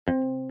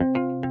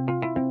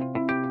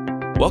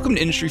Welcome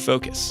to Industry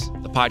Focus,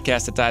 the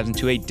podcast that dives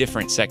into a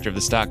different sector of the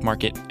stock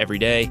market every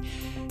day.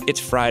 It's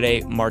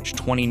Friday, March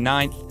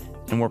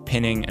 29th, and we're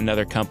pinning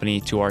another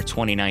company to our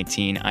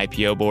 2019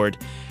 IPO board.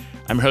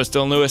 I'm your host,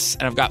 Dylan Lewis,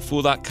 and I've got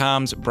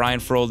Fool.com's Brian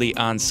Feroldi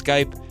on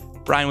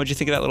Skype. Brian, what'd you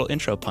think of that little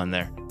intro pun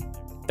there?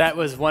 That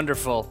was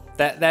wonderful.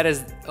 That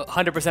is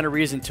 100% a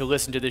reason to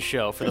listen to this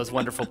show for those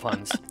wonderful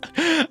puns.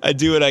 I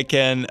do what I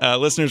can.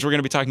 Listeners, we're going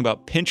to be talking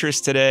about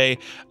Pinterest today,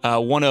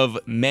 one of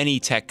many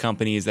tech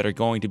companies that are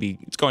going to be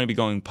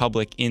going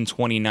public in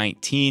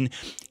 2019.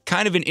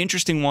 Kind of an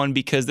interesting one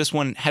because this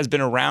one has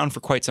been around for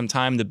quite some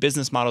time. The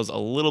business model is a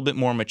little bit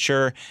more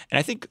mature, and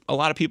I think a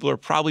lot of people are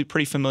probably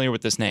pretty familiar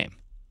with this name.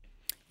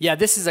 Yeah,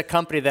 this is a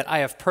company that I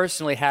have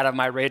personally had on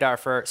my radar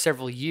for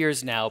several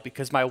years now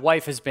because my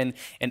wife has been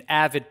an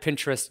avid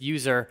Pinterest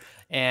user,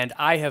 and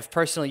I have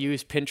personally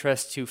used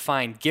Pinterest to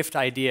find gift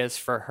ideas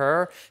for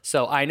her.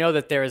 So I know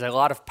that there is a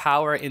lot of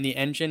power in the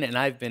engine, and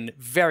I've been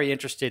very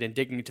interested in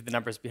digging into the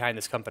numbers behind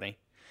this company.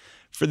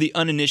 For the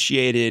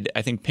uninitiated,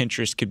 I think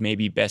Pinterest could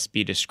maybe best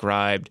be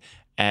described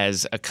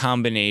as a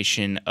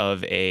combination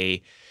of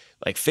a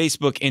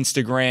Facebook,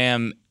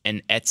 Instagram,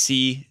 and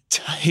Etsy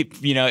type.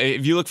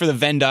 If you look for the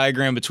Venn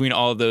diagram between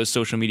all of those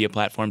social media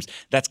platforms,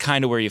 that's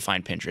kind of where you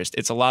find Pinterest.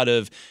 It's a lot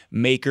of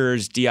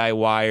makers,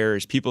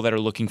 DIYers, people that are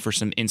looking for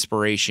some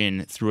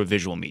inspiration through a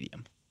visual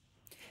medium.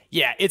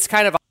 Yeah, it's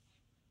kind of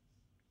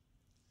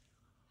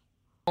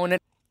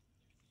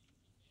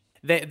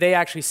They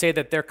actually say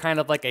that they're kind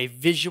of like a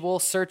visual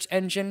search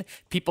engine.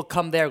 People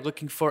come there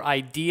looking for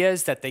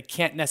ideas that they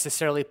can't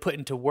necessarily put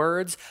into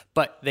words,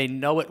 but they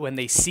know it when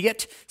they see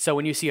it. So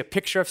when you see a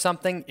picture of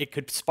something, it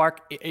could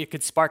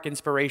spark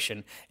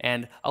inspiration.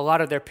 And a lot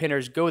of their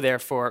pinners go there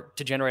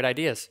to generate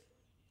ideas.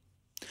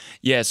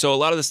 Yeah, so a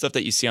lot of the stuff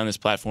that you see on this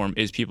platform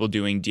is people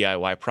doing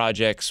DIY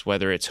projects,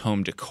 whether it's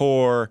home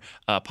decor,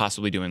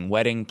 possibly doing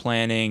wedding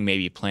planning,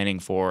 maybe planning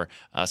for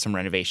some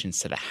renovations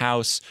to the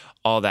house,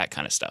 all that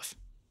kind of stuff.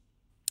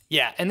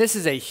 Yeah, and this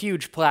is a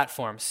huge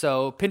platform.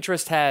 So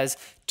Pinterest has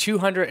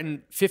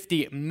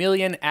 250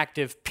 million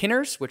active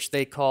pinners, which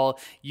they call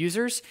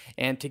users.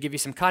 And to give you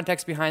some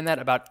context behind that,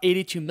 about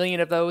 82 million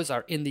of those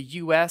are in the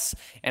US,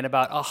 and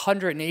about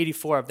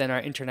 184 of them are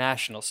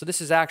international. So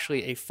this is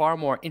actually a far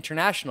more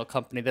international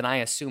company than I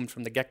assumed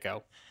from the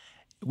get-go.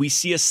 We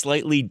see a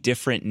slightly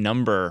different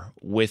number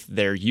with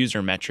their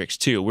user metrics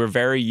too. We're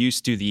very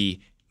used to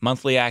the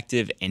monthly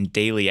active and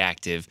daily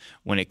active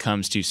when it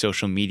comes to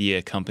social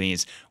media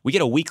companies. We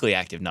get a weekly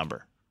active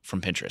number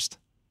from Pinterest.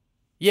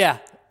 Yeah,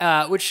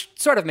 which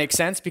sort of makes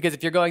sense because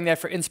if you're going there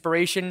for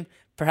inspiration,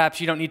 perhaps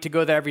you don't need to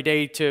go there every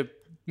day to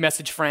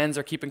message friends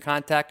or keep in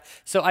contact.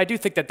 So I do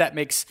think that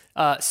makes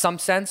some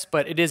sense,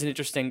 but it is an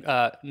interesting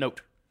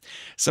note.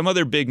 Some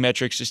other big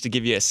metrics, just to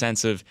give you a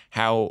sense of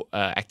how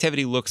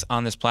activity looks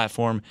on this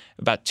platform: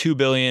 about 2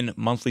 billion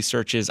monthly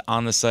searches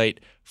on the site,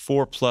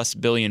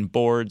 4+ billion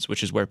boards,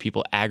 which is where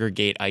people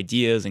aggregate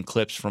ideas and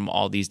clips from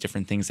all these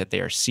different things that they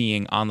are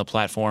seeing on the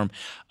platform.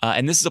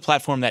 And this is a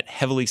platform that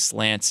heavily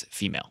slants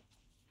female.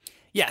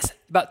 Yes,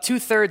 about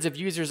 2/3 of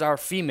users are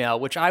female,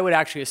 which I would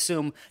actually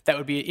assume that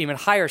would be even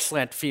higher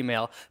slant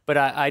female. But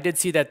I did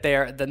see that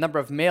the number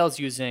of males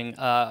using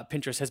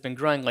Pinterest has been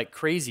growing like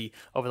crazy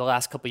over the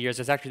last couple of years.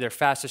 It's actually their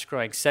fastest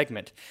growing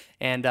segment.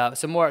 And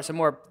some more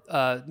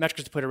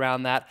metrics to put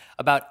around that.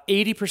 About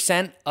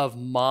 80% of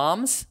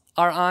moms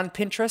are on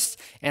Pinterest,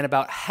 and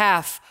about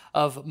half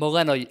of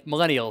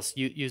millennials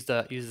use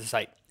the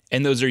site.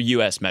 And those are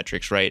U.S.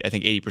 metrics, right? I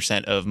think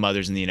 80% of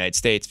mothers in the United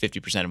States,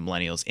 50% of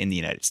millennials in the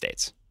United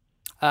States.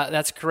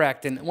 That's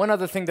correct. And one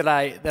other thing that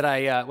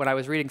I when I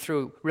was reading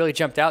through really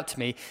jumped out to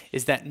me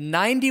is that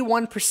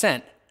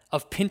 91%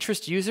 of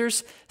Pinterest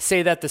users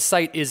say that the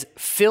site is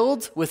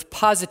filled with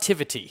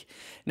positivity.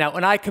 Now,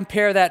 when I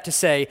compare that to,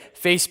 say,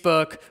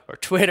 Facebook or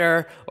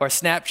Twitter or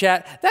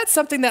Snapchat, that's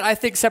something that I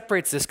think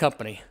separates this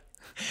company.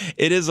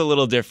 It is a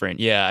little different.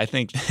 Yeah, I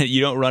think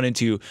you don't run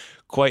into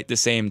quite the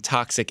same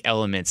toxic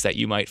elements that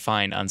you might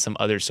find on some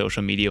other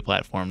social media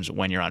platforms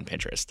when you're on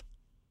Pinterest.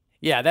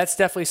 Yeah, that's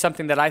definitely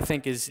something that I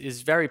think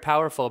is very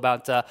powerful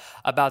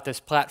about this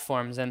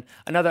platforms. And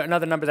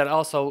another number that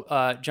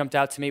also jumped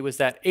out to me was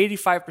that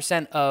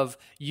 85% of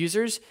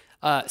users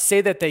say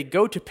that they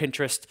go to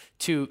Pinterest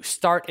to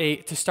start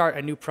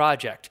a new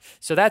project.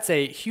 So that's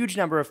a huge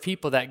number of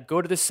people that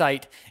go to the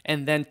site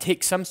and then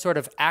take some sort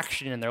of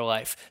action in their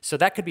life. So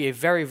that could be a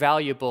very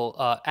valuable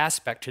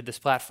aspect to this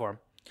platform.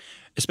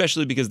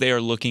 Especially because they are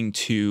looking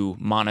to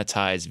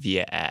monetize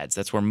via ads.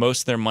 That's where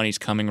most of their money's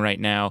coming right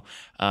now,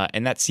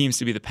 and that seems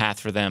to be the path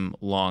for them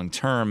long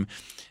term.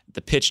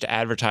 The pitch to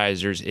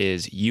advertisers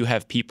is you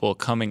have people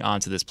coming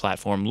onto this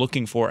platform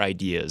looking for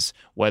ideas,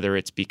 whether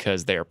it's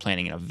because they are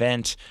planning an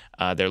event,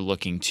 they're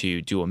looking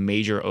to do a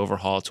major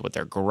overhaul to what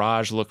their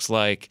garage looks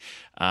like,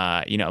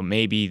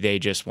 maybe they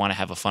just want to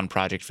have a fun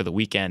project for the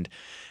weekend.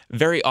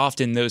 Very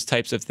often those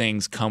types of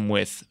things come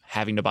with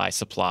having to buy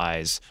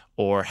supplies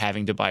or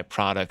having to buy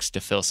products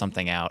to fill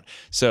something out.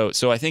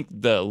 So I think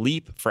the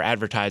leap for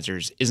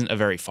advertisers isn't a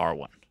very far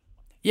one.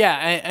 Yeah,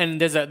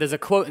 and there's a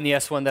quote in the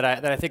S1 that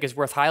I think is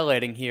worth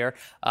highlighting here.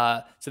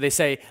 So they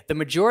say the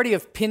majority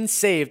of pins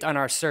saved on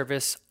our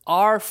service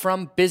are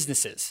from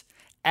businesses.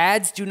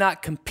 Ads do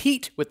not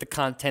compete with the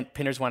content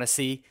pinners want to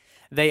see.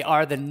 They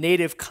are the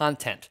native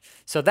content.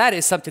 So that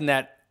is something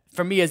that,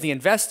 for me as the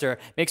investor,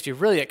 makes me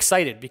really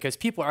excited because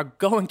people are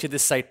going to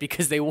this site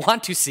because they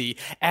want to see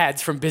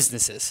ads from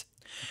businesses.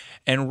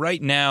 And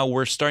right now,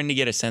 we're starting to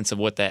get a sense of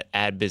what that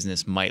ad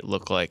business might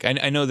look like.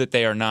 I know that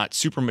they are not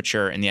super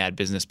mature in the ad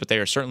business, but they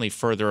are certainly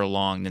further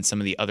along than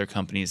some of the other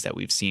companies that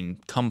we've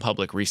seen come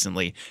public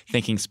recently,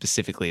 thinking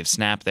specifically of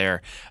Snap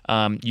there.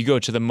 You go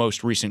to the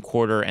most recent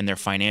quarter and their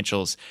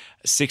financials,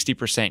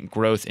 60%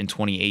 growth in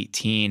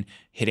 2018,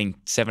 hitting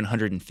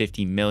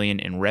 $750 million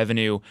in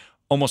revenue.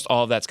 Almost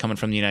all of that's coming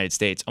from the United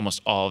States.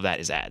 Almost all of that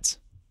is ads.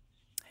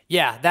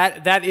 Yeah,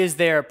 that is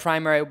their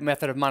primary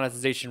method of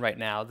monetization right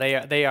now.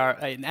 They are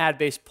an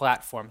ad-based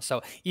platform.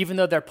 So even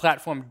though their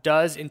platform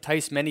does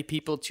entice many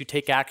people to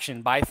take action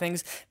and buy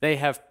things, they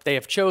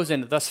have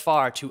chosen thus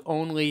far to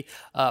only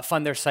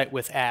fund their site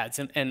with ads.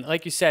 And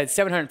like you said,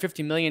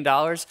 $750 million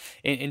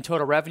in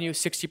total revenue,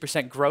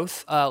 60%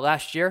 growth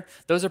last year.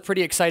 Those are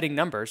pretty exciting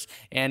numbers.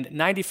 And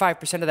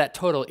 95% of that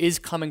total is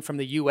coming from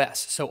the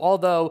U.S. So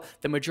although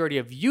the majority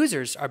of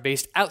users are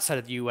based outside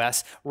of the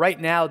U.S., right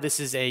now this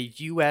is a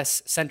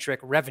U.S.-centric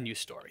revenue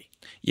story.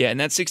 Yeah, and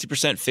that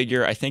 60%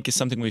 figure, I think, is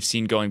something we've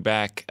seen going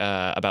back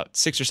about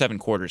 6 or 7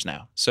 quarters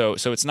now. So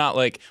it's not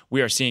like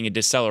we are seeing a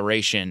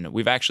deceleration.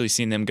 We've actually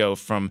seen them go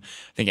from,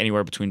 I think,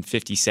 anywhere between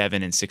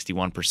 57 and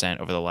 61%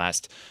 over the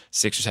last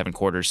 6 or 7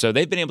 quarters. So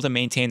they've been able to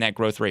maintain that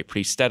growth rate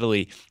pretty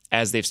steadily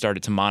as they've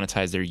started to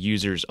monetize their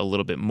users a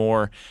little bit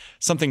more.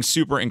 Something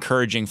super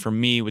encouraging for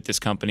me with this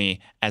company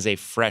as a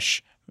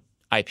fresh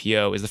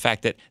IPO is the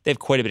fact that they have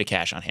quite a bit of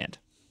cash on hand.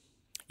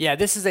 Yeah,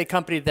 this is a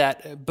company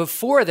that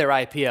before their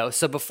IPO,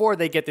 so before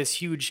they get this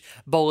huge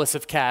bolus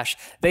of cash,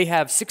 they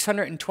have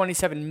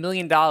 $627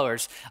 million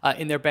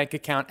in their bank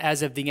account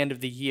as of the end of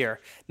the year.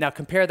 Now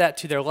compare that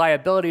to their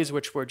liabilities,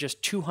 which were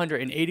just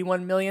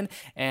 $281 million,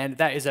 and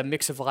that is a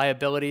mix of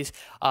liabilities.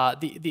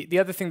 The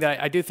other thing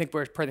that I do think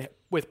worth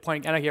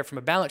pointing out here from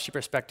a balance sheet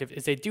perspective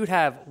is they do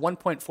have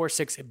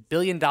 $1.46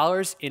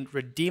 billion in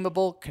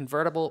redeemable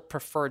convertible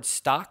preferred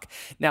stock.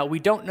 Now, we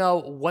don't know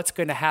what's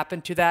going to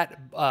happen to that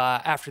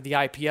after the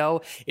IPO.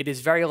 It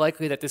is very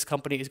likely that this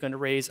company is going to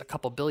raise a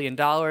couple $1 billion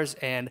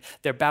and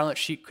their balance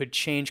sheet could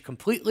change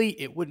completely.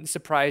 It wouldn't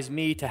surprise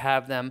me to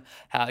have them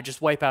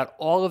just wipe out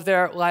all of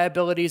their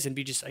liabilities and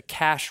be just a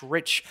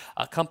cash-rich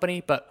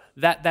company, but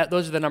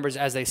those are the numbers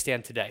as they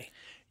stand today.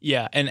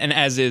 Yeah, and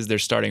as is, they're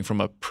starting from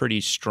a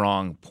pretty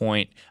strong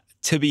point.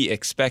 To be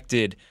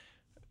expected,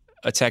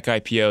 a tech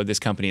IPO, this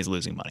company is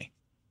losing money.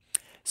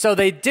 So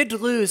they did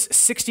lose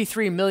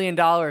 $63 million in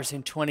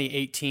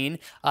 2018.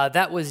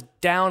 That was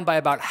down by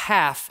about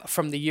half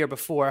from the year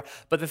before.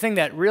 But the thing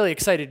that really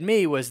excited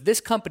me was this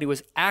company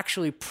was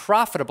actually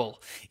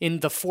profitable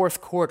in the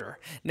fourth quarter.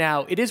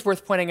 Now, it is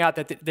worth pointing out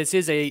that this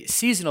is a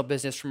seasonal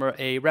business from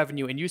a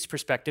revenue and use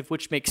perspective,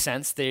 which makes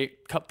sense.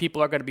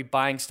 People are going to be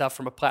buying stuff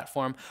from a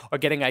platform or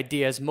getting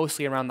ideas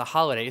mostly around the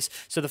holidays.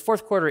 So the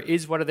fourth quarter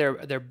is one of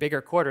their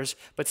bigger quarters.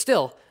 But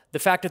still, the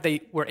fact that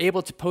they were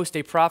able to post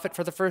a profit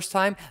for the first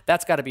time,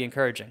 that's got to be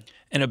encouraging.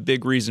 And a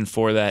big reason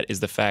for that is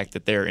the fact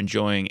that they're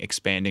enjoying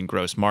expanding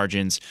gross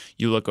margins.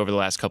 You look over the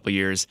last couple of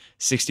years,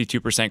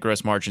 62%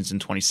 gross margins in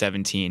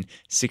 2017,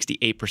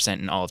 68%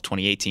 in all of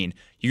 2018.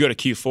 You go to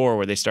Q4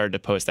 where they started to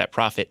post that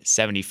profit,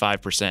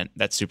 75%.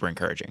 That's super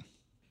encouraging.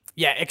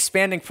 Yeah,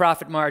 expanding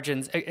profit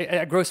margins,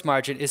 a gross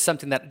margin is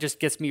something that just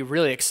gets me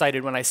really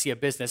excited when I see a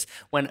business.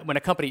 When a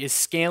company is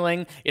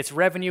scaling its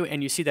revenue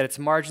and you see that its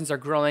margins are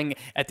growing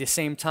at the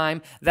same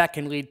time, that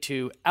can lead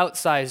to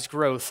outsized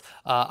growth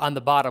on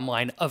the bottom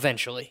line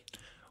eventually.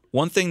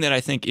 One thing that I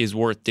think is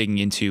worth digging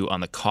into on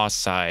the cost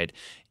side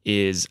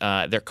is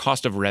their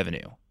cost of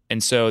revenue.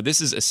 And so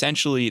this is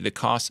essentially the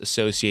costs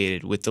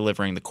associated with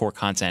delivering the core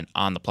content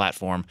on the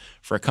platform.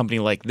 For a company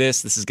like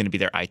this is going to be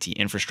their IT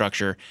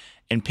infrastructure.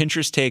 And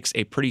Pinterest takes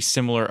a pretty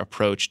similar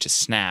approach to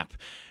Snap.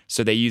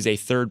 So they use a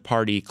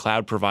third-party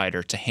cloud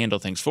provider to handle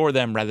things for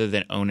them rather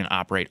than own and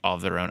operate all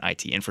of their own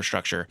IT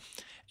infrastructure.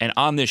 And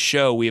on this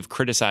show, we have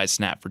criticized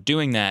Snap for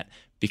doing that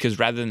because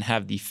rather than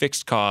have the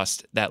fixed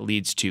cost that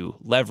leads to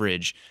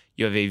leverage,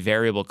 you have a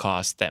variable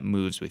cost that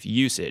moves with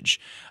usage.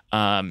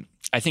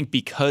 I think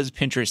because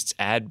Pinterest's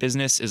ad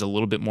business is a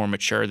little bit more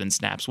mature than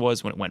Snap's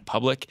was when it went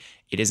public,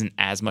 it isn't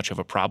as much of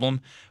a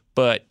problem,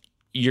 but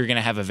you're going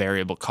to have a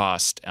variable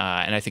cost.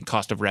 And I think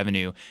cost of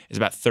revenue is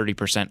about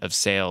 30% of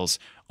sales.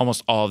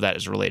 Almost all of that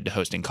is related to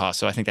hosting costs.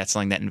 So I think that's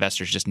something that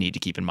investors just need to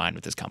keep in mind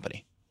with this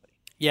company.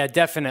 Yeah,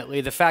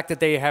 definitely. The fact that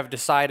they have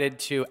decided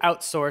to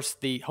outsource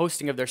the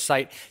hosting of their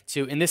site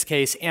to, in this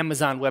case,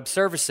 Amazon Web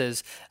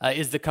Services,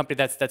 is the company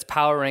that's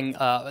powering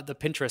the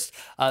Pinterest.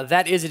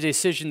 That is a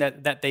decision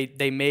that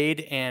they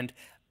made, and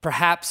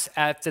perhaps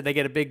after they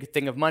get a big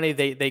thing of money,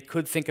 they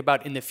could think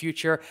about in the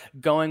future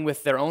going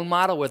with their own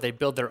model where they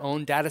build their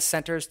own data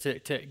centers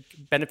to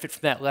benefit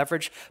from that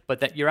leverage.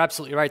 But that you're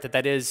absolutely right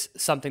that is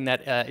something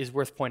that is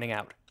worth pointing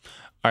out.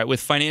 All right,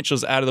 with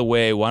financials out of the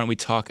way, why don't we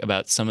talk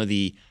about some of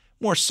the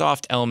more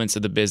soft elements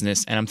of the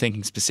business? And I'm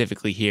thinking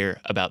specifically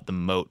here about the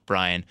moat,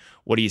 Brian.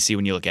 What do you see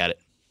when you look at it?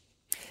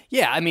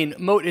 Yeah, I mean,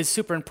 moat is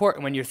super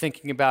important when you're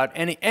thinking about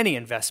any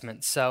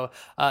investment. So,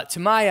 to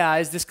my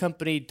eyes, this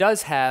company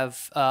does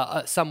have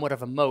somewhat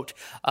of a moat.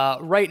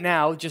 Right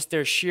now, just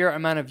their sheer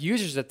amount of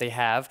users that they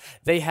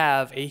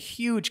have a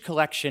huge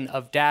collection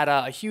of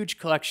data, a huge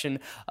collection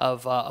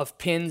of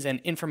pins and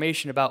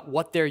information about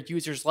what their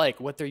users like,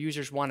 what their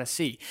users want to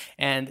see.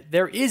 And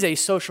there is a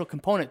social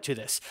component to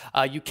this.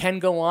 You can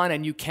go on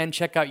and you can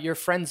check out your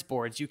friends'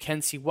 boards. You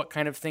can see what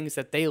kind of things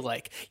that they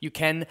like. You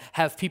can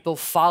have people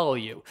follow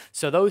you.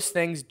 So those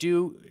things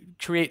do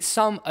create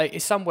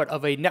somewhat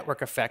of a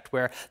network effect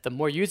where the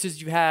more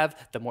users you have,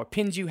 the more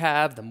pins you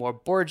have, the more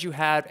boards you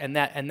have, and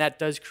that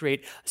does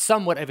create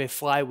somewhat of a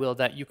flywheel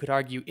that you could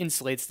argue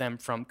insulates them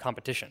from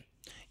competition.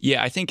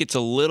 Yeah, I think it's a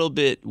little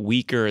bit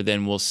weaker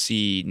than we'll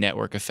see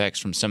network effects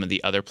from some of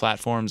the other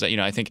platforms.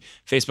 I think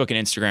Facebook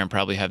and Instagram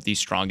probably have the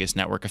strongest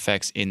network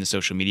effects in the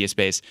social media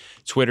space.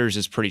 Twitter's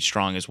is pretty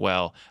strong as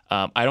well.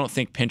 I don't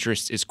think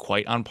Pinterest is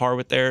quite on par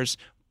with theirs,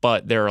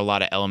 but there are a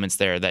lot of elements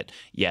there that,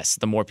 yes,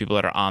 the more people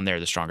that are on there,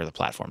 the stronger the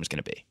platform is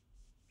going to be.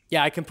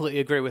 Yeah, I completely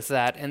agree with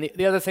that. And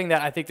the other thing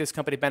that I think this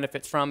company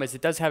benefits from is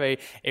it does have a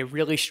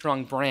really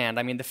strong brand.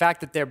 I mean, the fact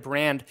that their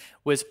brand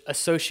was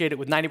associated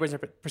with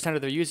 90%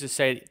 of their users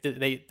say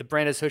the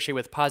brand is associated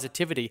with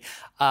positivity,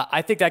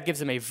 I think that gives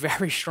them a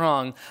very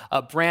strong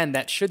brand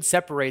that should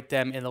separate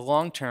them in the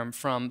long term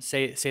from,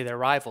 say their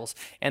rivals.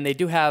 And they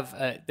do have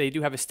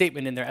a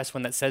statement in their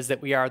S1 that says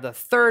that we are the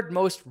third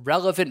most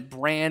relevant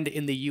brand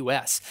in the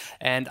U.S.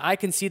 And I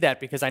can see that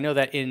because I know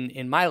that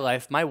in my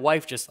life, my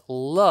wife just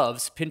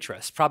loves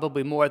Pinterest, probably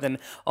more than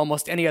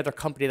almost any other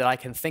company that I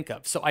can think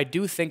of. So I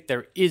do think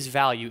there is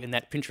value in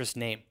that Pinterest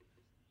name.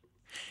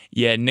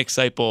 Yeah, Nick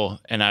Seipel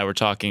and I were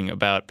talking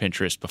about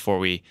Pinterest before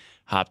we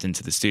hopped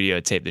into the studio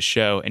to tape the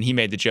show, and he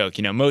made the joke,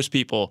 most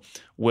people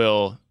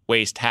will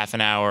waste half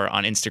an hour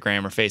on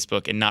Instagram or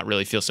Facebook and not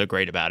really feel so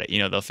great about it.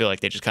 They'll feel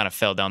like they just kind of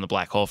fell down the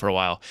black hole for a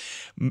while.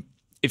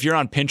 If you're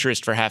on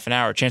Pinterest for half an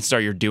hour, chances are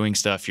you're doing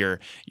stuff,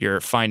 you're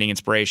finding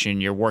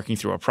inspiration, you're working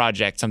through a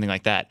project, something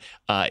like that.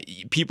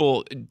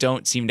 People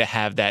don't seem to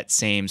have that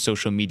same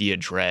social media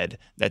dread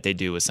that they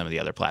do with some of the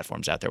other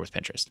platforms out there with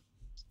Pinterest.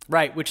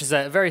 Right, which is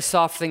a very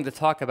soft thing to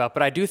talk about,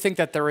 but I do think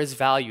that there is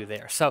value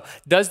there. So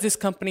does this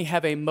company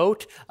have a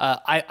moat?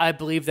 I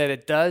believe that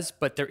it does,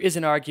 but there is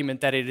an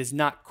argument that it is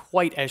not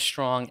quite as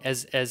strong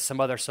as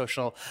some other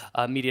social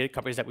media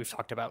companies that we've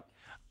talked about.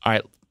 All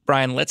right.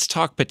 Brian, let's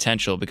talk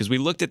potential because we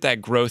looked at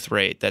that growth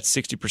rate, that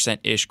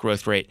 60%-ish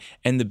growth rate.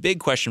 And the big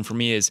question for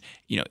me is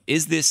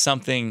this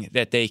something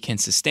that they can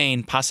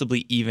sustain,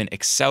 possibly even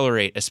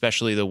accelerate,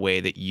 especially the way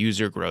that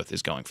user growth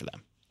is going for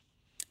them?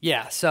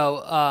 Yeah,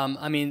 so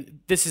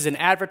this is an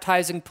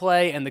advertising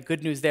play, and the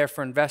good news there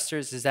for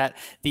investors is that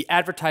the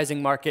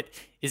advertising market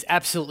is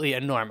absolutely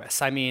enormous.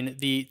 I mean,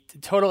 the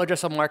total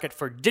addressable market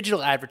for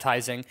digital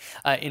advertising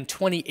in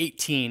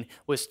 2018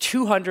 was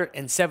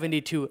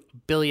 $272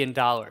 billion.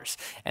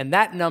 And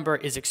that number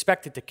is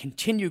expected to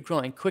continue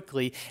growing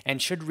quickly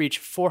and should reach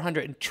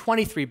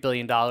 $423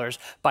 billion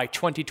by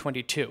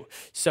 2022.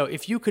 So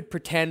if you could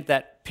pretend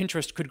that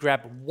Pinterest could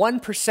grab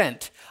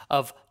 1%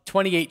 of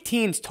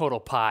 2018's total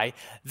pie,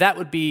 that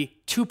would be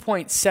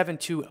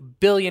 $2.72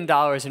 billion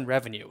in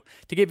revenue.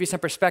 To give you some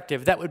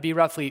perspective, that would be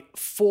roughly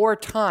 4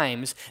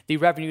 times the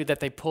revenue that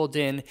they pulled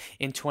in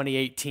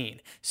 2018.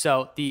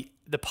 So the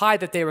pie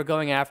that they were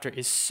going after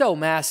is so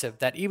massive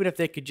that even if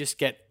they could just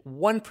get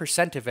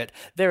 1% of it,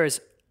 there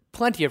is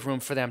plenty of room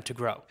for them to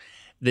grow.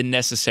 The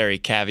necessary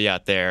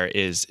caveat there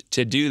is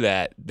to do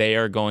that, they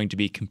are going to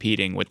be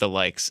competing with the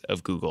likes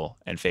of Google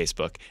and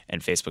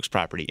Facebook's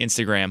property,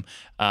 Instagram,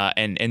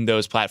 and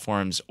those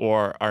platforms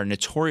are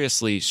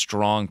notoriously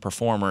strong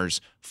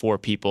performers for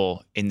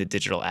people in the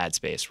digital ad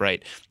space,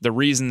 right? The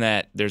reason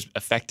that there's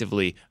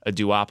effectively a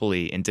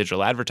duopoly in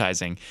digital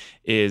advertising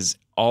is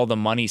all the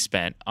money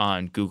spent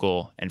on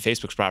Google and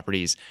Facebook's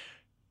properties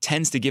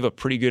tends to give a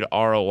pretty good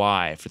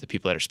ROI for the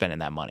people that are spending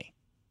that money.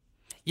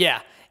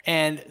 Yeah.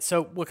 And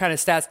so what kind of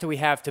stats do we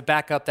have to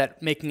back up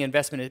that making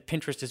investment in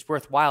Pinterest is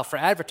worthwhile for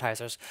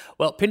advertisers?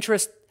 Well,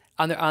 Pinterest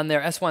on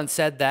their S1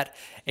 said that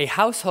a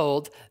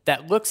household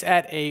that looks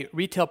at a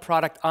retail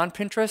product on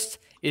Pinterest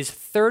is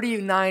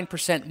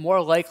 39%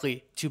 more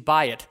likely to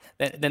buy it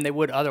than they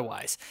would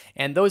otherwise.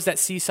 And those that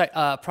see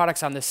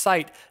products on this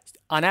site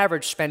on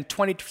average spend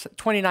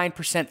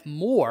 29%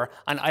 more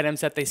on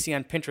items that they see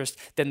on Pinterest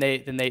than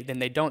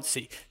they don't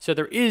see. So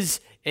there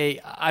is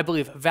I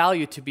believe,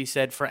 value to be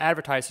said for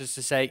advertisers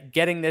to say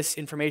getting this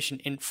information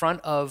in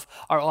front of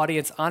our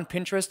audience on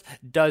Pinterest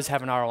does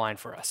have an ROI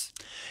for us.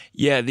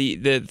 Yeah,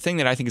 the thing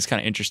that I think is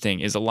kind of interesting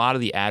is a lot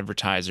of the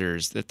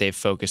advertisers that they've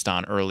focused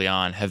on early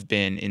on have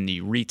been in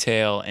the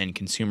retail and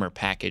consumer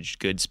packaged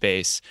goods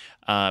space.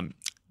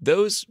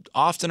 Those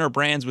often are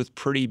brands with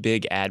pretty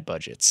big ad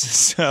budgets.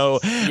 So,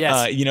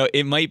 yes.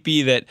 It might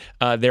be that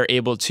they're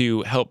able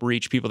to help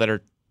reach people that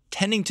are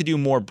tending to do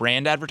more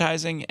brand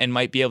advertising and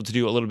might be able to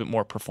do a little bit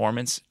more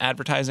performance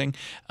advertising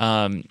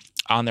on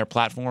their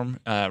platform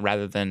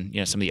rather than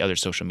some of the other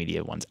social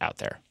media ones out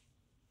there.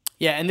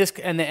 Yeah, and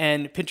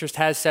Pinterest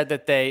has said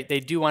that they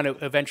do want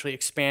to eventually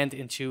expand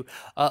into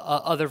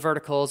other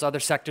verticals, other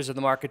sectors of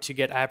the market to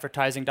get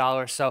advertising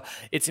dollars. So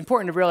it's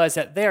important to realize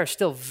that they are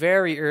still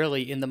very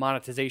early in the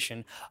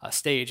monetization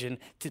stage, and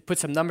to put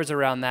some numbers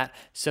around that.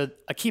 So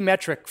a key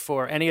metric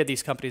for any of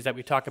these companies that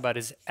we talk about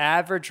is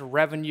average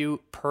revenue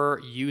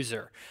per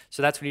user.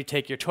 So that's when you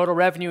take your total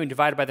revenue and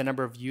divide it by the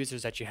number of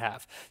users that you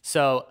have.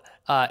 So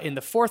in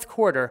the fourth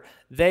quarter,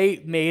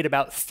 they made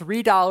about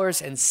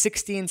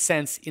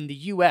 $3.16 in the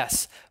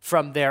US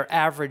from their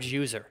average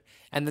user.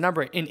 And the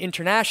number in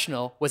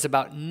international was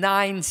about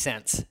 9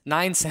 cents,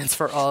 9 cents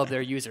for all of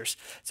their users.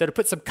 So to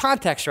put some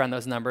context around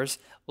those numbers,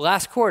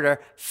 last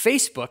quarter,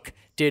 Facebook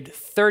did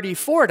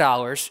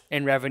 $34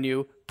 in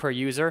revenue per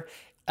user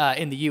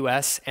in the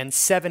US and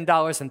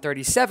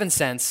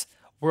 $7.37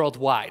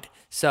 worldwide.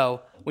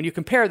 So when you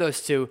compare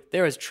those two,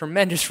 there is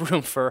tremendous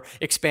room for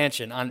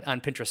expansion on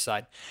Pinterest's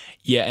side.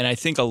 Yeah, and I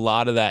think a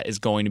lot of that is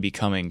going to be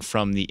coming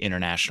from the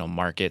international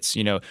markets.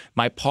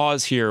 My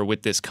pause here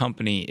with this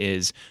company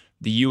is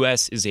the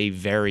U.S. is a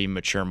very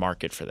mature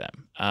market for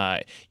them.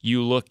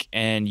 You look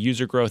and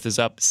user growth is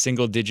up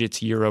single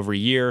digits year over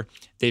year.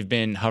 They've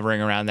been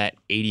hovering around that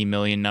 80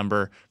 million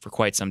number for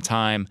quite some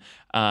time.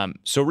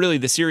 So really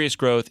the serious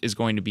growth is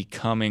going to be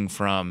coming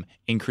from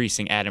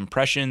increasing ad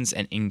impressions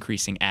and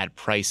increasing ad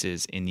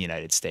prices in the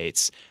United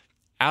States.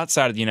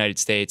 Outside of the United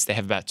States, they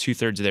have about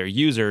 2/3 of their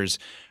users.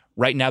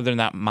 Right now, they're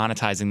not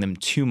monetizing them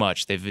too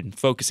much. They've been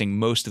focusing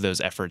most of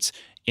those efforts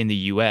in the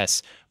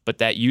U.S., but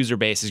that user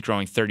base is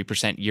growing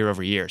 30% year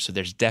over year. So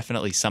there's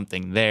definitely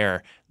something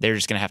there. They're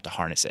just going to have to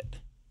harness it.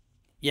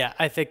 Yeah,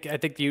 I think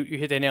you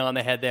hit the nail on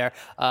the head there.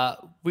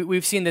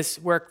 We've seen this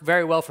work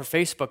very well for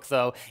Facebook,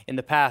 though, in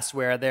the past,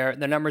 where their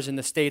numbers in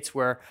the States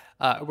were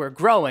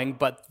growing,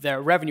 but their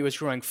revenue was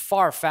growing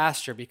far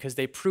faster because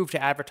they proved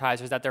to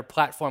advertisers that their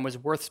platform was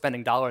worth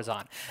spending dollars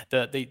on.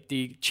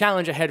 The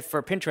challenge ahead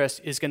for Pinterest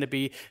is going to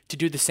be to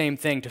do the same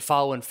thing, to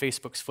follow in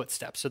Facebook's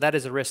footsteps. So that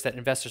is a risk that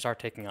investors are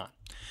taking on.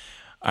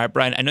 All right,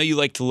 Brian, I know you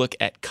like to look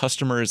at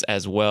customers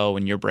as well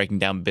when you're breaking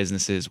down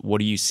businesses. What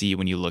do you see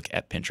when you look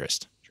at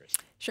Pinterest?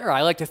 Sure,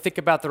 I like to think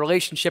about the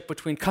relationship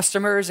between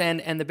customers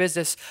and the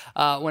business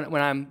when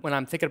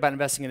I'm thinking about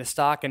investing in a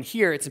stock. And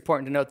here, it's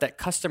important to note that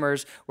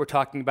customers we're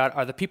talking about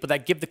are the people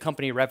that give the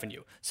company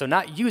revenue. So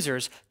not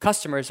users,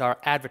 customers are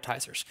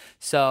advertisers.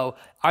 So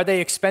are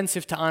they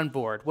expensive to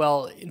onboard?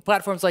 Well, in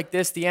platforms like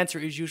this, the answer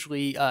is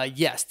usually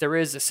yes. There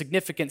is a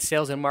significant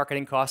sales and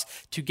marketing cost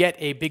to get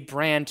a big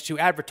brand to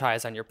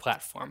advertise on your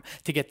platform,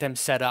 to get them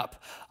set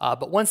up.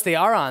 But once they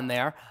are on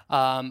there,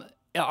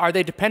 are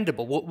they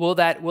dependable?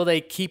 Will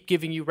they keep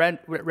giving you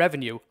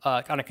revenue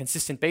on a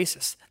consistent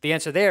basis? The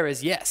answer there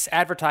is yes.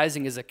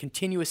 Advertising is a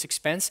continuous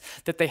expense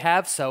that they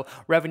have, so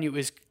revenue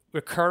is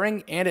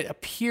recurring and it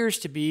appears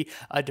to be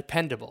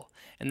dependable.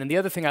 And then the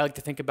other thing I like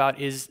to think about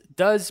is,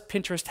 does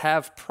Pinterest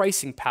have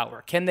pricing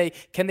power? Can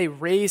they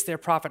raise their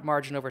profit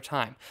margin over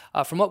time?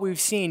 From what we've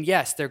seen,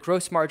 yes, their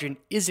gross margin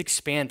is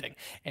expanding.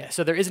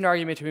 So there is an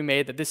argument to be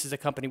made that this is a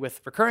company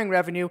with recurring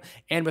revenue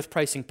and with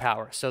pricing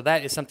power. So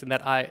that is something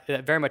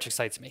that very much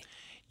excites me.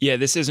 Yeah,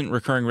 this isn't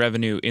recurring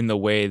revenue in the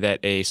way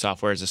that a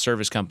software as a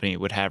service company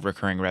would have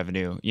recurring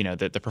revenue.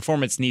 The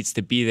performance needs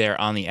to be there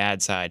on the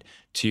ad side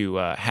to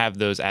have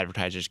those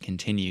advertisers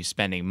continue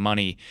spending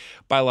money.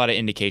 By a lot of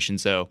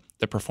indications, though,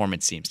 the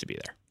performance seems to be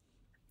there.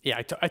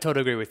 Yeah, I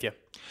totally agree with you.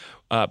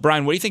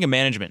 Brian, what do you think of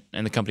management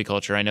and the company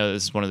culture? I know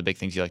this is one of the big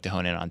things you like to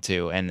hone in on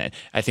too, and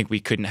I think we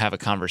couldn't have a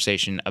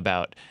conversation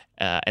about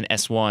an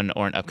S1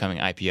 or an upcoming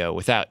IPO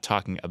without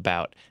talking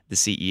about the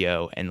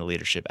CEO and the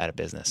leadership at a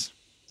business.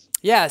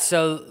 Yeah,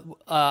 so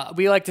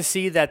we like to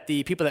see that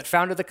the people that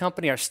founded the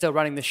company are still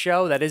running the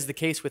show. That is the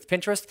case with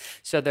Pinterest.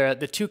 So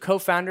the two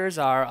co-founders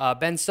are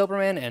Ben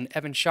Silbermann and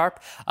Evan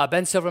Sharp.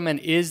 Ben Silbermann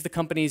is the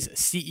company's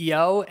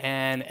CEO,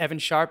 and Evan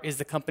Sharp is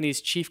the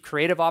company's chief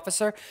creative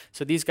officer.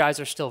 So these guys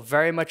are still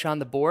very much on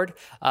the board.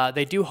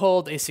 They do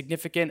hold a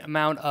significant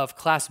amount of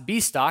Class B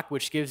stock,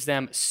 which gives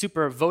them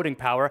super voting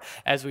power,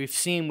 as we've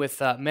seen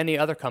with many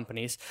other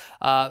companies.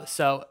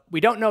 So we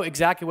don't know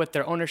exactly what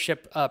their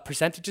ownership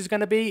percentage is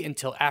going to be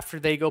until after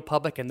they go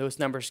public and those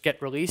numbers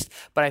get released.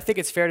 But I think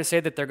it's fair to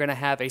say that they're going to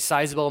have a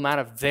sizable amount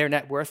of their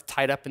net worth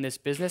tied up in this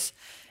business.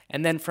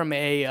 And then from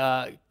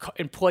a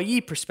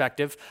employee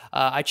perspective,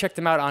 I checked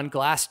them out on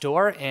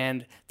Glassdoor,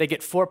 and they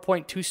get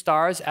 4.2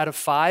 stars out of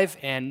 5,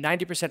 and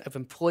 90% of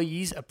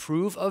employees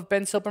approve of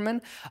Ben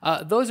Silbermann.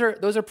 Those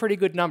are pretty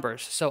good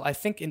numbers. So I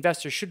think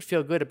investors should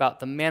feel good about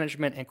the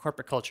management and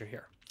corporate culture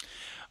here.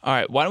 All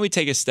right, why don't we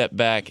take a step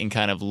back and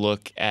kind of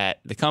look at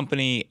the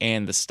company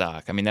and the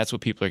stock? I mean, that's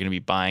what people are going to be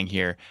buying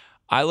here.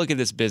 I look at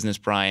this business,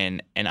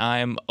 Brian, and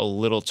I'm a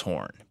little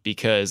torn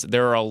because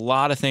there are a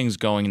lot of things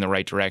going in the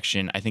right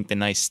direction. I think the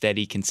nice,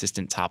 steady,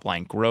 consistent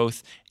top-line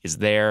growth is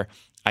there.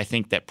 I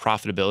think that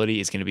profitability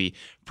is going to be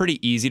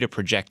pretty easy to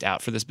project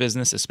out for this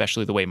business,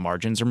 especially the way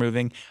margins are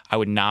moving. I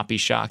would not be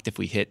shocked if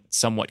we hit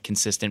somewhat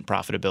consistent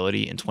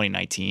profitability in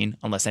 2019,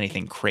 unless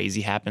anything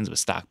crazy happens with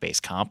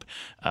stock-based comp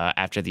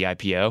after the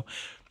IPO.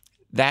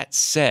 That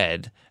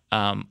said,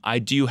 I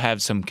do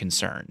have some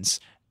concerns.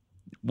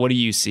 What do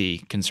you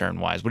see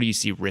concern-wise? What do you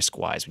see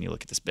risk-wise when you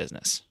look at this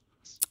business?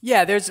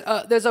 Yeah, there's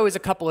always a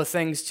couple of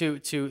things to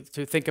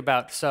think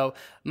about. So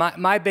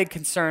my big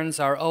concerns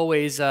are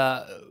always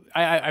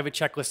I have a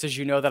checklist, as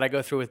you know, that I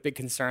go through with big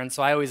concerns.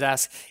 So I always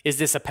ask, is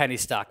this a penny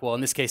stock? Well,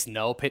 in this case,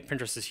 no.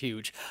 Pinterest is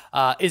huge.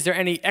 Is there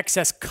any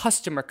excess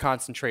customer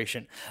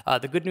concentration?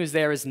 The good news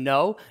there is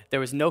no. There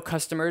was no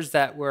customers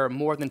that were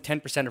more than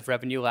 10% of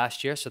revenue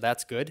last year, so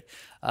that's good.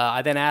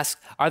 I then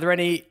ask, are there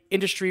any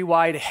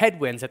industry-wide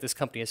headwinds that this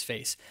company has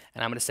faced?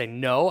 And I'm going to say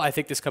no. I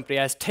think this company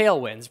has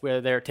tailwinds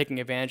where they're taking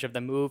advantage of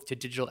the move to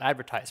digital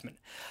advertisement.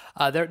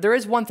 There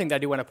is one thing that I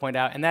do want to point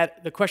out, and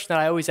that the question that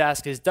I always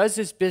ask is, does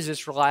this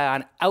business rely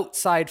on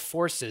outside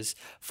forces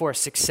for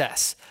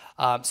success?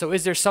 So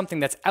is there something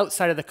that's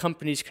outside of the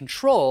company's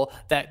control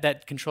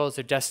that controls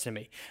their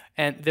destiny?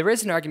 And there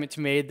is an argument to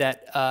be made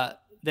that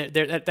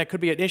that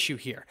could be an issue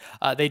here.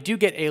 They do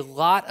get a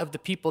lot of the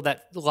people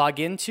that log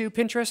into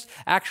Pinterest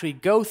actually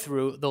go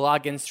through the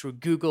logins through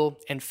Google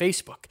and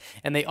Facebook.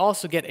 And they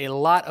also get a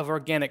lot of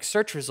organic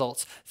search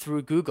results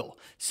through Google.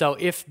 So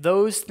if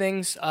those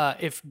things,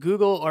 if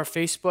Google or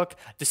Facebook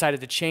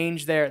decided to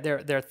change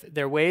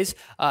their ways,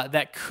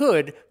 that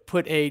could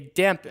put a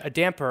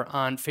damper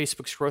on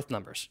Facebook's growth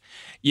numbers.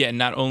 Yeah,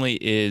 not only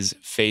is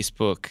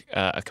Facebook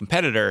a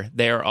competitor,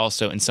 they are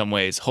also in some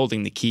ways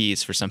holding the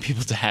keys for some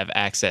people to have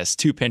access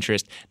to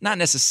Pinterest. Not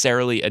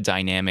necessarily a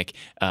dynamic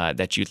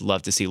that you'd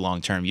love to see long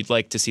term. You'd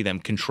like to see them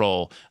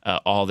control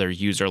all their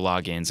user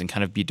logins and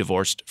kind of be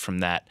divorced from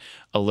that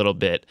a little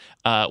bit.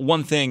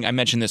 One thing, I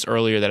mentioned this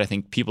earlier, that I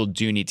think people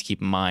do need to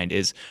keep in mind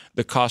is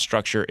the cost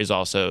structure is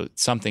also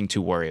something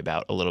to worry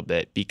about a little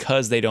bit,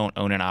 because they don't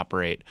own and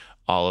operate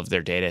all of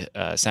their data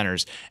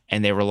centers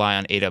and they rely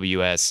on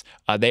AWS.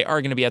 They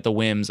are going to be at the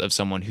whims of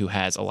someone who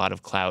has a lot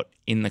of clout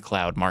in the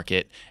cloud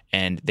market,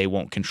 and they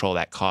won't control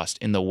that cost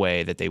in the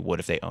way that they would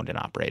if they owned and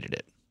operated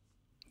it.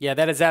 Yeah,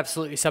 that is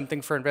absolutely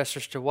something for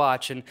investors to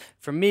watch. And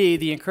for me,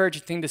 the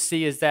encouraging thing to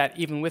see is that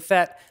even with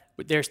that,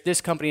 this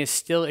company is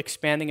still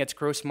expanding its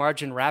gross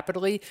margin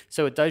rapidly,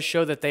 so it does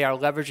show that they are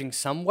leveraging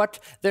somewhat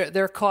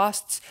their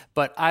costs,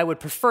 but I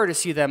would prefer to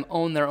see them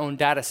own their own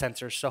data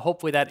centers. So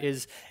hopefully that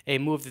is a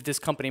move that this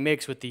company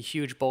makes with the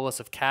huge bolus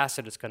of cash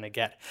that it's going to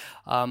get.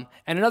 And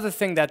another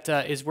thing that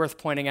is worth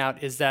pointing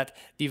out is that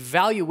the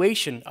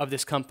valuation of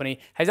this company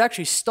has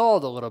actually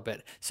stalled a little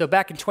bit. So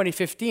back in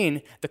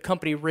 2015, the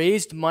company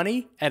raised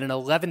money at an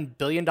 $11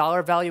 billion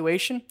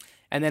valuation.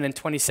 And then in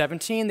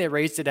 2017, they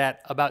raised it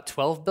at about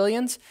 $12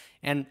 billion.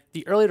 And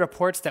the early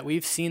reports that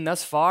we've seen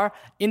thus far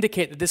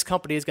indicate that this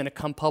company is going to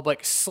come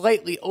public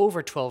slightly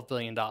over $12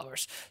 billion.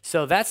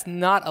 So that's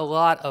not a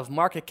lot of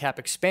market cap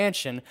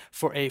expansion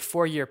for a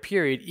 4-year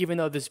period, even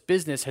though this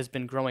business has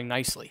been growing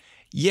nicely.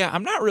 Yeah,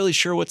 I'm not really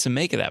sure what to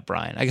make of that,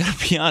 Brian. I got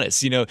to be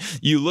honest.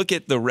 You look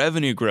at the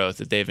revenue growth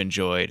that they've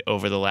enjoyed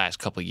over the last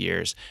couple of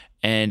years,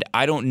 and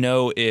I don't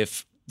know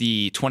if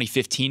the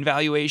 2015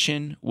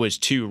 valuation was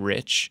too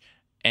rich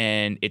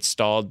and it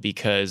stalled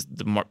because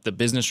the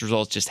business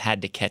results just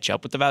had to catch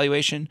up with the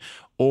valuation,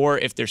 or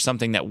if there's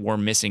something that we're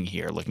missing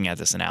here looking at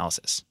this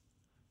analysis.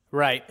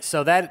 Right.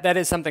 So that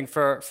is something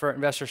for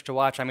investors to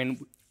watch. I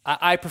mean,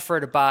 I prefer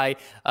to buy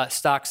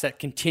stocks that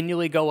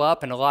continually go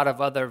up, and a lot of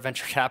other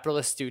venture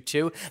capitalists do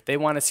too. They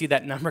want to see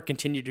that number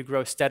continue to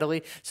grow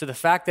steadily. So the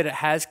fact that it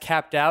has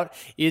capped out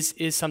is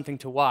something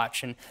to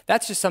watch. And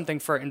that's just something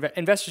for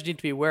investors need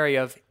to be wary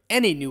of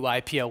any new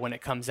IPO when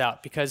it comes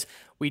out, because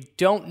we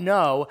don't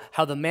know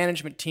how the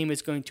management team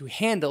is going to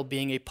handle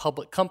being a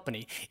public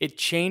company. It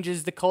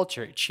changes the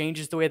culture. It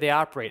changes the way they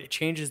operate. It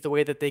changes the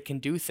way that they can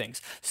do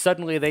things.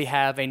 Suddenly they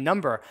have a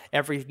number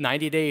every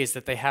 90 days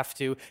that they have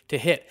to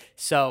hit.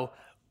 So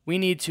we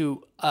need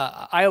to,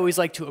 I always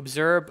like to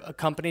observe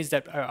companies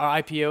that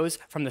are IPOs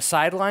from the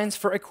sidelines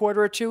for a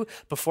quarter or two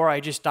before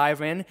I just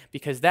dive in,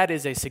 because that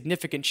is a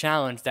significant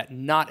challenge that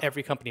not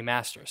every company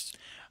masters.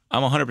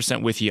 I'm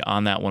 100% with you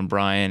on that one,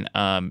 Brian,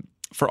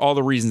 for all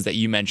the reasons that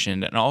you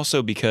mentioned, and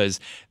also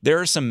because there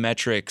are some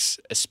metrics,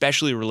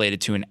 especially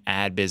related to an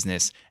ad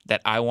business,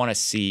 that I want to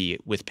see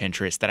with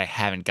Pinterest that I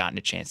haven't gotten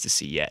a chance to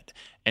see yet.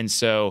 And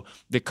so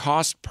the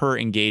cost per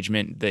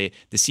engagement, the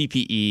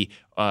CPE,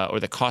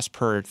 or the cost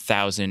per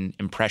 1,000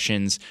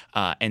 impressions,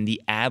 and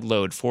the ad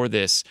load for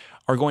this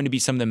are going to be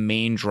some of the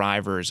main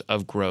drivers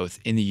of growth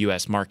in the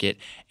U.S. market.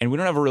 And we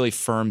don't have a really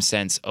firm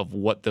sense of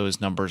what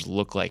those numbers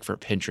look like for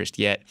Pinterest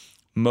yet.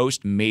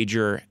 Most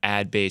major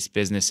ad-based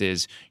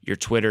businesses, your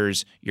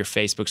Twitters, your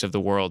Facebooks of the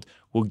world,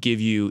 will give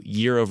you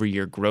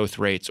year-over-year growth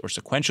rates or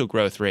sequential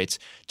growth rates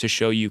to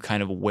show you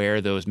kind of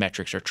where those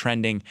metrics are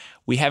trending.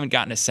 We haven't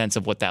gotten a sense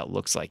of what that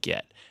looks like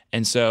yet.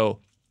 And so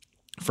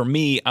for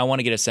me, I want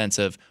to get a sense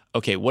of,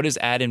 okay, what does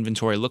ad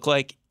inventory look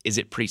like? Is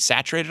it pretty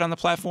saturated on the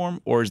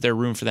platform, or is there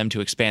room for them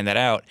to expand that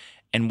out?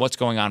 and what's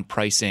going on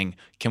pricing?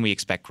 Can we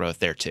expect growth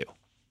there too?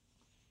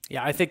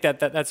 Yeah, I think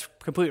that's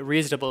completely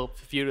reasonable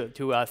for you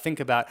to think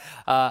about.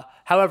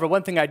 However,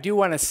 one thing I do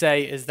want to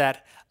say is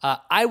that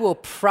I will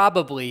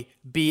probably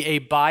be a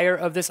buyer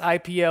of this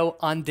IPO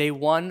on day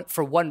one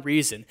for one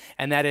reason,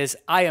 and that is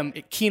I am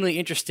keenly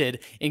interested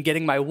in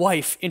getting my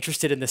wife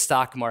interested in the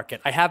stock market.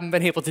 I haven't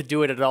been able to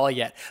do it at all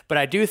yet, but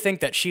I do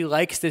think that she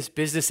likes this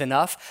business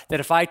enough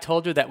that if I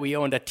told her that we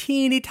owned a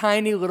teeny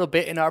tiny little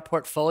bit in our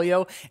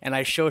portfolio and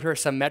I showed her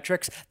some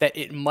metrics, that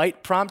it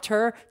might prompt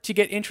her to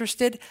get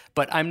interested,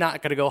 but I'm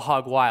not going to go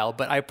hog wild.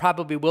 But I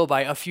probably will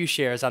buy a few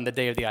shares on the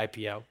day of the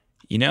IPO.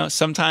 You know,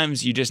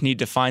 sometimes you just need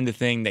to find the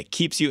thing that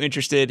keeps you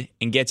interested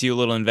and gets you a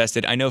little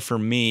invested. I know for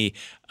me,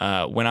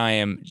 when I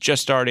am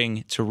just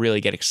starting to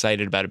really get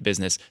excited about a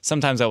business,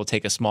 sometimes I will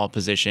take a small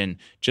position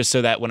just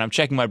so that when I'm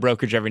checking my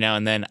brokerage every now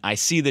and then, I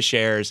see the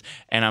shares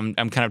and I'm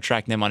kind of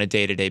tracking them on a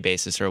day-to-day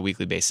basis or a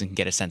weekly basis and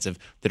get a sense of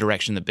the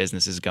direction the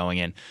business is going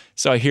in.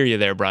 So I hear you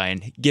there,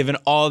 Brian, given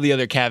all the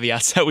other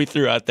caveats that we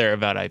threw out there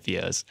about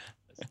IPOs.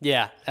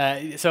 Yeah.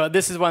 So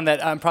this is one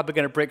that I'm probably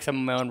going to break some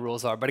of my own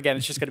rules are. But again,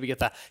 it's just going to be at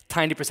the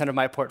tiny percent of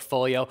my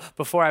portfolio.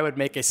 Before I would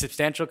make a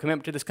substantial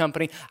commitment to this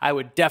company, I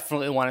would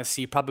definitely want to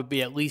see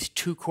probably at least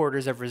 2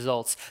 quarters of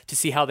results to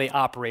see how they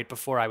operate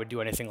before I would do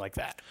anything like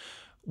that.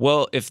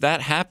 Well, if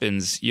that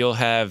happens, you'll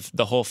have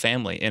the whole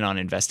family in on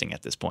investing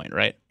at this point,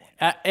 right?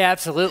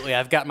 Absolutely.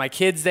 I've got my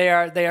kids. They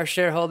are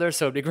shareholders,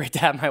 so it'd be great to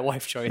have my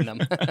wife join them.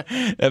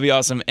 That'd be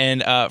awesome.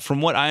 And from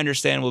what I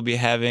understand, we'll be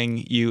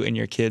having you and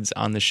your kids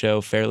on the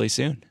show fairly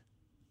soon.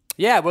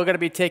 Yeah, we're going to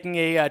be taking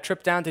a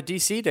trip down to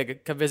D.C.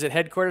 to visit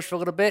headquarters for a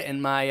little bit,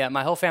 and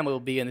my whole family will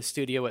be in the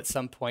studio at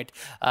some point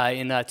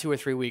in 2 or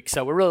 3 weeks.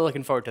 So we're really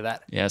looking forward to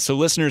that. Yeah, so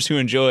listeners who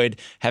enjoyed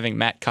having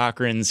Matt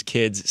Cochran's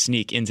kids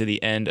sneak into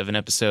the end of an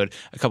episode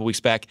a couple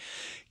weeks back,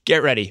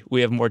 get ready.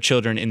 We have more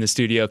children in the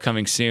studio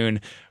coming soon.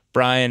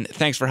 Brian,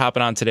 thanks for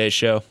hopping on today's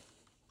show.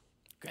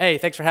 Hey,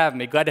 thanks for having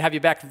me. Glad to have you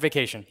back from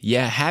vacation.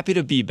 Yeah, happy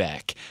to be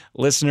back.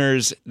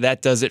 Listeners,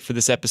 that does it for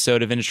this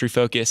episode of Industry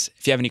Focus.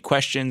 If you have any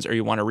questions or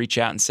you want to reach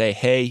out and say,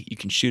 hey, you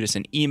can shoot us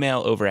an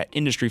email over at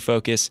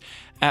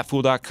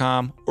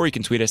industryfocus@fool.com, or you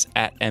can tweet us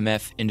at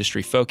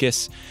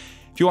MFIndustryFocus.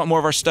 If you want more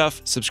of our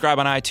stuff, subscribe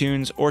on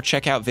iTunes or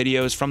check out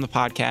videos from the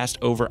podcast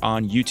over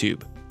on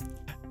YouTube.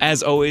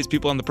 As always,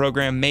 people on the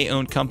program may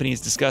own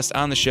companies discussed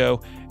on the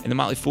show, and the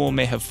Motley Fool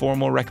may have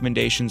formal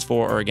recommendations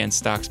for or against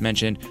stocks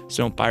mentioned,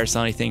 so don't buy or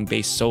sell anything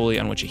based solely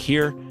on what you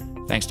hear.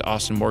 Thanks to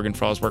Austin Morgan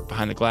for all his work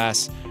behind the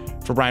glass.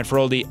 For Brian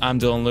Feroldi, I'm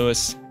Dylan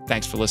Lewis.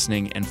 Thanks for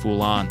listening, and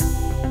Fool on.